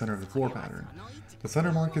the very center of the floor pattern. The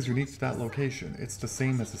center mark is unique to that location. It's the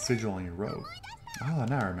same as the sigil on your robe. Ah,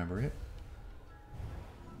 now I remember it.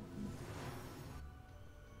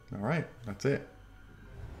 Alright, that's it.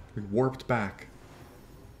 We warped back.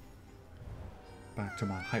 Back to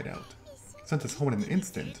my hideout. Sent us home in an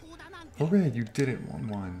instant. Hooray, you did it,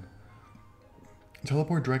 1-1.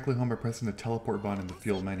 Teleport directly home by pressing the teleport button in the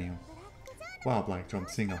field menu. Wow, Blackjaw, I'm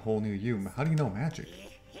seeing a whole new you. How do you know magic?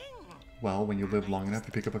 Well, when you live long enough,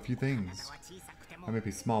 you pick up a few things. I may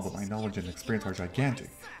be small, but my knowledge and experience are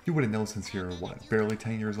gigantic. You wouldn't know since you're, what, barely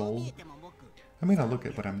 10 years old? I may not look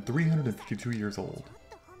it, but I'm 352 years old.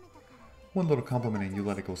 One little compliment and you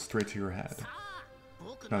let it go straight to your head.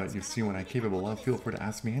 Now that you've seen what I'm capable of, feel free to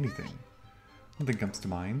ask me anything. Nothing comes to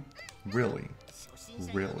mind. Really?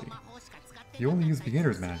 Really? You only use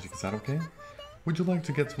beginner's magic, is that okay? Would you like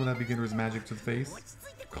to get some of that beginner's magic to the face?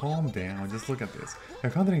 Calm down, just look at this. I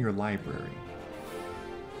found it in your library.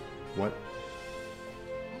 What?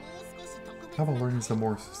 How about learning some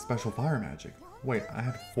more special fire magic? Wait, I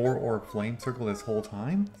had 4 orb flame circle this whole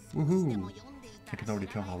time? Woohoo! I can already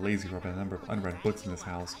tell how lazy you are by the number of unread books in this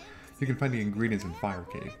house. You can find the ingredients in Fire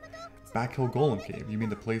Cave. Back Hill Golem Cave, you mean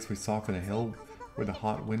the place we saw from the hill where the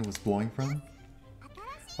hot wind was blowing from?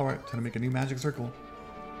 Alright, time to make a new magic circle.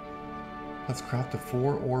 Let's craft a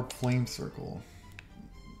 4 orb flame circle.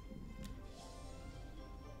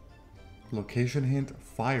 Location hint,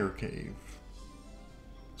 Fire Cave.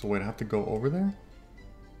 So wait, I have to go over there?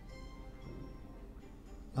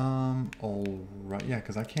 Alright, yeah,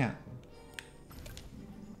 because I can't.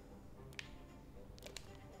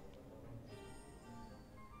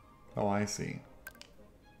 Oh, I see.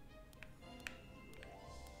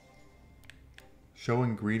 Show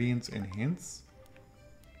ingredients and hints?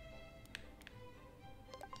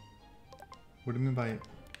 What do you mean by...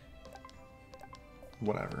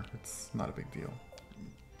 Whatever, it's not a big deal.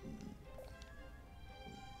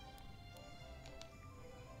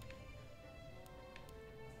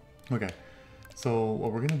 Okay, so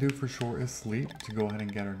what we're gonna do for sure is sleep to go ahead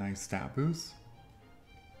and get our nice stat boost.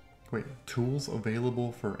 Wait, tools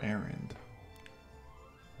available for errand.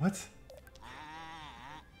 What?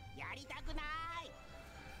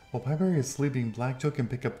 While Piperberry is sleeping, Blackjaw can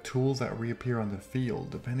pick up tools that reappear on the field.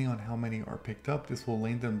 Depending on how many are picked up, this will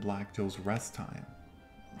lengthen Blackjaw's rest time.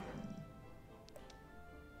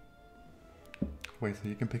 Wait, so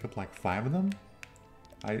you can pick up like 5 of them?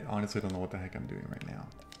 I honestly don't know what the heck I'm doing right now.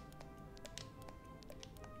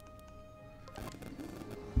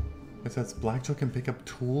 It says Blackjaw can pick up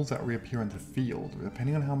tools that reappear on the field.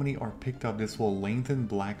 Depending on how many are picked up, this will lengthen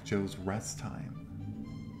Blackjaw's rest time.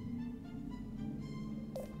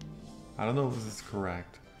 I don't know if this is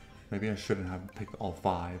correct. Maybe I shouldn't have picked all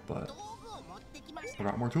 5, but I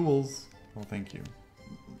got more tools. Well, thank you.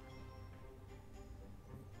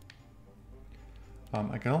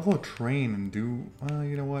 I can also train and do...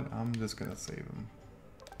 you know what? I'm just gonna save them.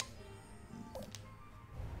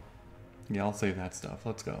 Yeah, I'll save that stuff.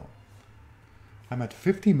 Let's go. I'm at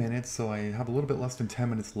 50 minutes, so I have a little bit less than 10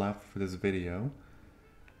 minutes left for this video.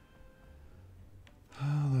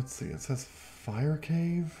 Let's see. It says Fire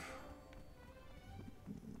Cave.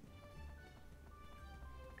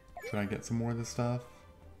 Should I get some more of this stuff?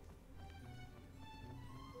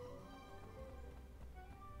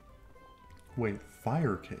 Wait,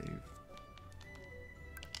 Fire Cave.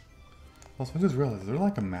 Also, I just realized, is there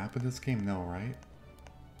like a map of this game? No, right?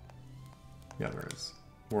 Yeah, there is.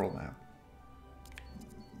 World map.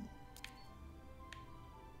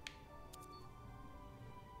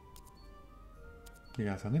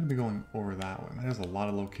 Yeah, so I need to be going over that way. Man, there's a lot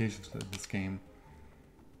of locations in this game.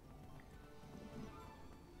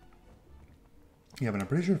 Yeah, but I'm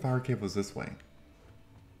pretty sure Fire Cave was this way.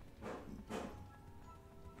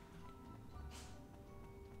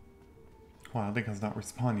 Wow, I think has not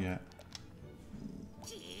respawned yet.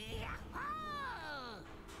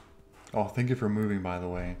 Oh, thank you for moving, by the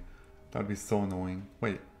way. That would be so annoying.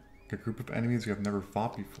 Wait, a group of enemies you have never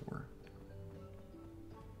fought before.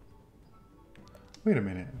 Wait a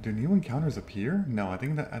minute. Do new encounters appear? No, I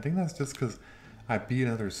think that's just because I beat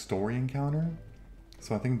another story encounter.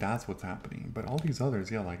 So I think that's what's happening. But all these others,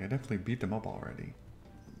 yeah, like I definitely beat them up already.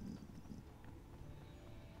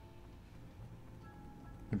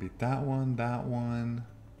 I beat that one, that one.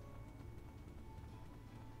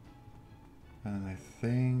 And I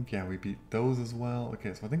think, yeah, we beat those as well.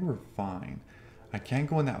 Okay, so I think we're fine. I can't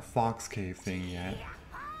go in that fox cave thing yet.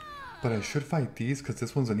 But I should fight these because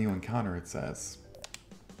this one's a new encounter, it says.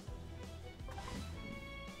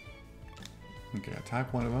 Okay,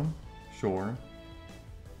 attack one of them. Sure.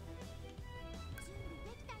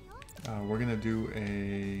 We're gonna do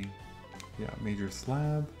a major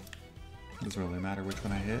slab. Doesn't really matter which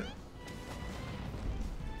one I hit.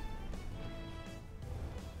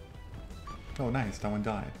 Oh, nice. That one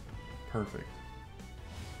died. Perfect.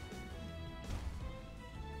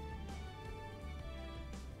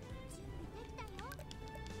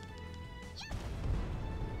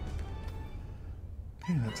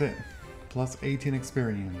 Okay, that's it. Plus 18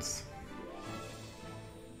 experience.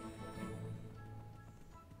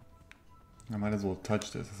 I might as well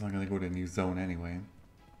touch this. It's not going to go to a new zone anyway.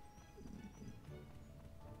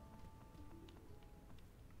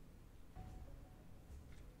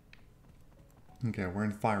 Okay, we're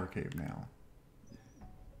in Fire Cave now.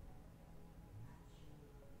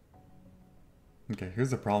 Okay, here's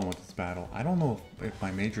the problem with this battle. I don't know if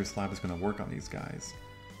my major slab is going to work on these guys.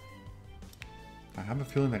 I have a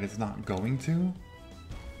feeling that it's not going to.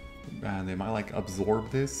 And they might like absorb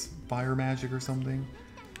this fire magic or something.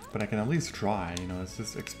 But I can at least try, you know, it's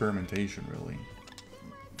just experimentation really.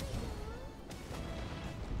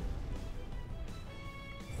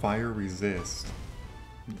 Fire resist.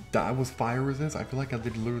 That was fire resist? I feel like I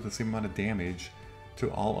did literally the same amount of damage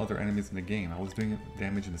to all other enemies in the game. I was doing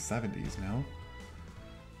damage in the 70s, no?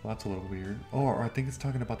 Well, that's a little weird. Oh, or I think it's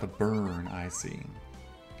talking about the burn, I see.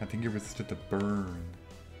 I think it resisted the burn.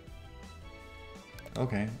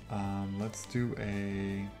 Okay, let's do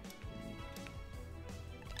a...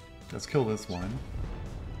 Let's kill this one.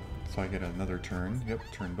 So I get another turn. Yep,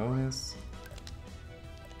 turn bonus.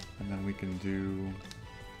 And then we can do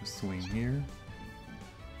a swing here.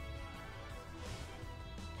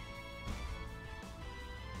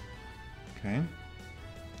 Okay. I'm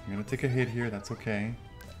gonna take a hit here, that's okay.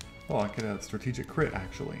 Oh, I get a strategic crit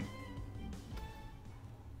actually.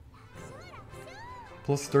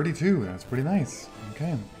 Plus 32, that's pretty nice.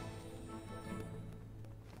 Okay.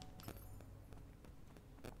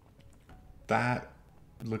 That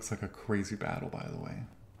looks like a crazy battle, by the way.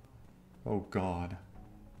 Oh god.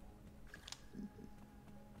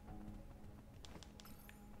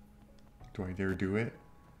 Do I dare do it?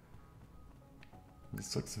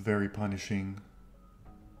 This looks very punishing.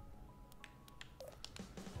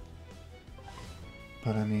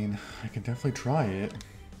 But I mean, I can definitely try it.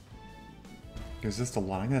 There's just a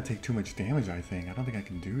lot. I'm gonna take too much damage, I think. I don't think I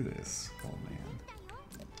can do this. Oh man.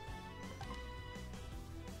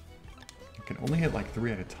 I can only hit like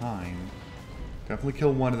 3 at a time. Definitely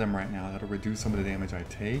kill one of them right now. That'll reduce some of the damage I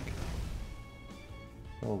take.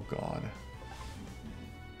 Oh god.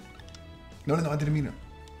 No, I didn't mean it.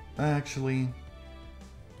 Actually,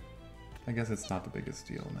 I guess it's not the biggest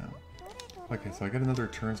deal now. Okay, so I get another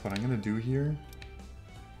turn, so what I'm gonna do here...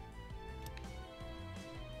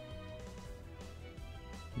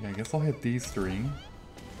 Yeah, I guess I'll hit these 3.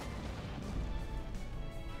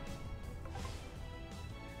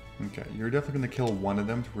 Okay, you're definitely gonna kill one of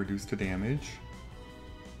them to reduce the damage.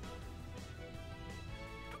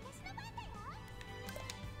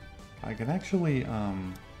 I can actually,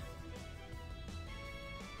 I'm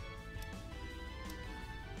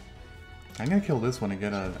gonna kill this one and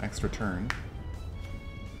get an extra turn.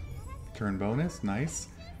 Turn bonus, nice.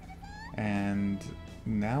 And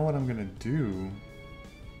now what I'm gonna do...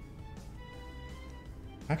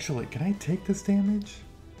 Actually, can I take this damage?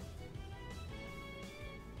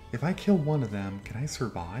 If I kill one of them, can I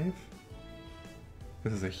survive?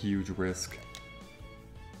 This is a huge risk.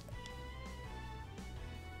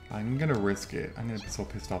 I'm gonna risk it. I'm gonna be so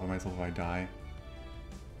pissed off at myself if I die.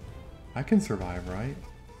 I can survive, right?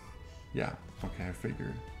 Yeah, okay, I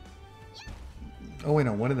figured. Oh wait,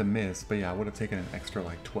 no, one of them missed, but yeah, I would have taken an extra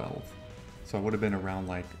like 12. So I would have been around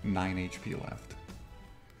like 9 HP left.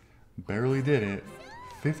 Barely did it.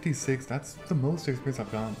 56. That's the most experience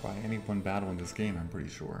I've gotten by any one battle in this game, I'm pretty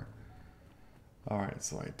sure. Alright,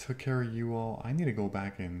 so I took care of you all. I need to go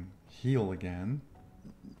back and heal again.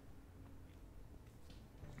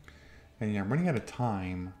 And yeah, I'm running out of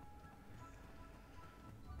time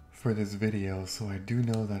for this video, so I do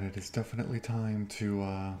know that it is definitely time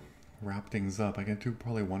to wrap things up. I can do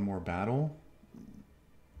probably one more battle.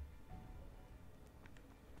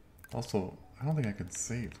 Also, I don't think I can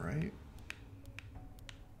save, right?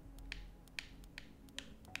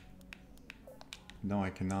 No,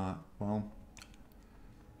 I cannot. Well,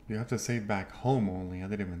 you have to save back home only. I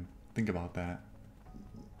didn't even think about that.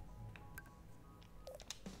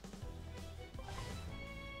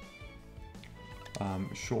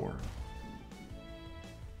 Sure.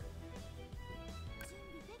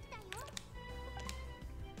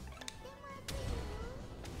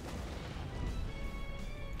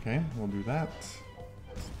 Okay, we'll do that.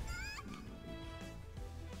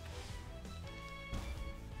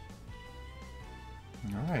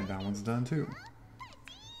 Alright, that one's done too.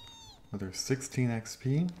 Another 16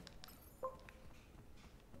 XP.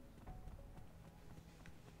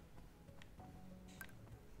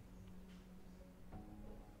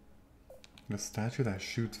 A statue that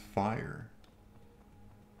shoots fire.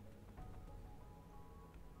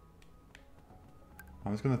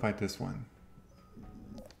 I'm just gonna fight this one.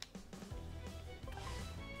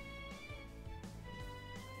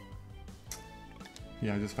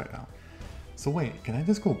 Yeah, just fight out. So wait, can I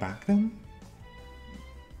just go back then?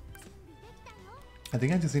 I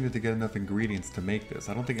think I just needed to get enough ingredients to make this.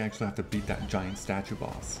 I don't think I actually have to beat that giant statue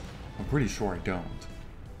boss. I'm pretty sure I don't.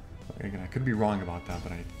 Again, I could be wrong about that,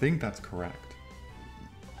 but I think that's correct.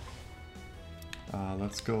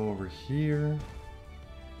 Let's go over here.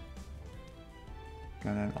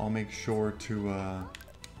 And then I'll make sure to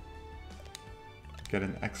get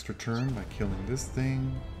an extra turn by killing this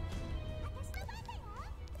thing.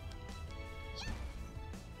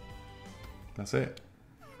 That's it.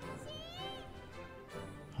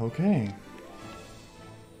 Okay.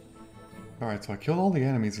 Alright, so I killed all the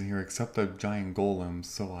enemies in here except the giant golem,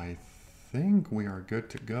 so I think we are good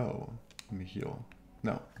to go. Let me heal.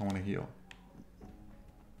 No, I want to heal.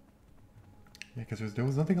 Yeah, because there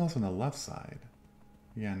was nothing else on the left side.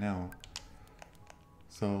 Yeah, no.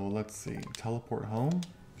 So let's see. Teleport home?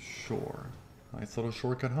 Sure. Nice little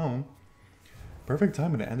shortcut home. Perfect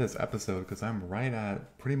time to end this episode because I'm right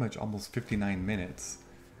at pretty much almost 59 minutes.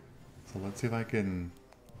 So let's see if I can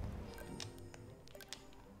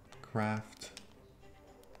craft.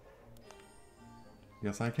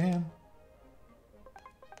 Yes, I can.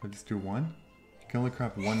 I just do one. You can only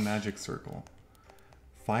craft one magic circle.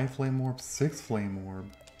 5 flame orb, 6 flame orb.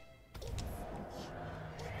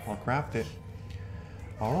 I'll craft it.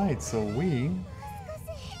 Alright, so we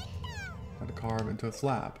had to carve into a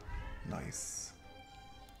slab. Nice.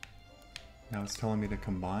 Now it's telling me to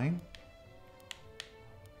combine.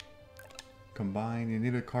 Combine. You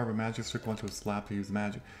need to carve a magic circle into a slab to use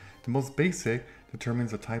magic. The most basic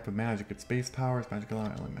determines the type of magic. It's base power, it's magic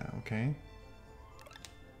element, okay?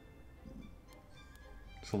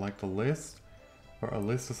 Select the list. For a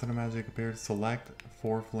list of center magic appears, select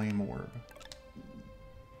 4 flame orb.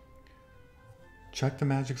 Check the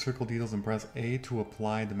magic circle details and press A to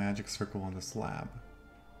apply the magic circle on the slab.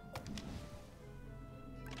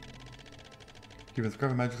 If you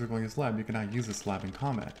inscribe a magic circle on your slab, you cannot use the slab in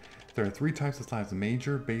combat. There are 3 types of slabs: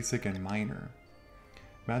 major, basic, and minor.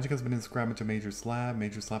 Magic has been inscribed into major slab.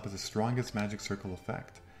 Major slab has the strongest magic circle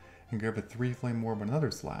effect. And grab a 3 flame orb on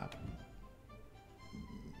another slab.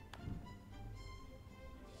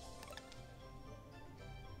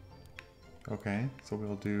 Okay, so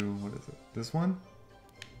we'll do, what is it? This one?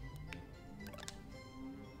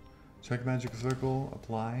 Check magic circle,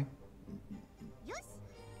 apply.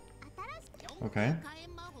 Okay.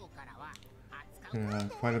 Yeah,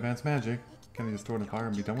 quite advanced magic. Can I just throw it in fire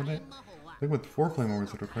and be done with it? I think with 4 flame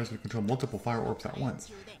orbs, it requires you to control multiple fire orbs at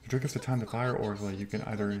once. The trick is to time the fire orbs so that you can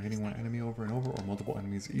either hit any one enemy over and over or multiple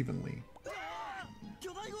enemies evenly.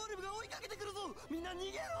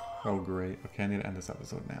 Oh great, okay, I need to end this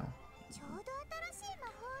episode now.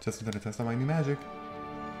 Just to test out my new magic.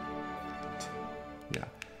 Yeah.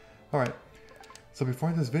 Alright. So before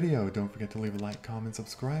I end this video, don't forget to leave a like, comment,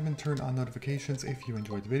 subscribe, and turn on notifications if you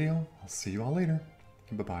enjoyed the video. I'll see you all later.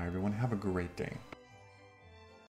 Bye-bye everyone. Have a great day.